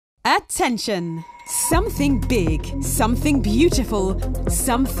Attention! Something big, something beautiful,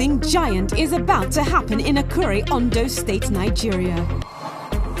 something giant is about to happen in Akure, Ondo State, Nigeria.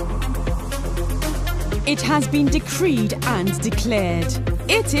 It has been decreed and declared.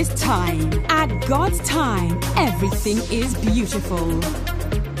 It is time. At God's time, everything is beautiful.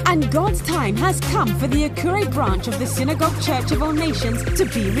 And God's time has come for the Akure branch of the Synagogue Church of All Nations to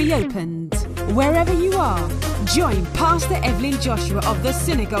be reopened. Wherever you are, join Pastor Evelyn Joshua of the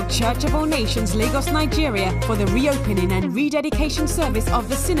Synagogue Church of All Nations, Lagos, Nigeria, for the reopening and rededication service of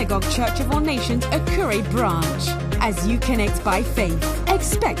the Synagogue Church of All Nations Akure branch. As you connect by faith,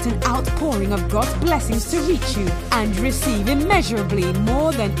 expect an outpouring of God's blessings to reach you and receive immeasurably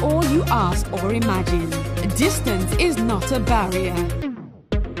more than all you ask or imagine. Distance is not a barrier.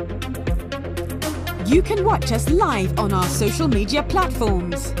 You can watch us live on our social media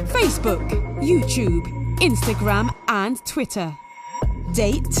platforms: Facebook, YouTube, Instagram and Twitter.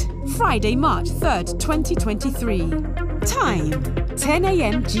 Date: Friday, March 3rd, 2023. Time: 10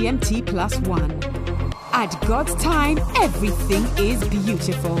 a.m. GMT +1. At God's time, everything is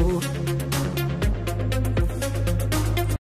beautiful.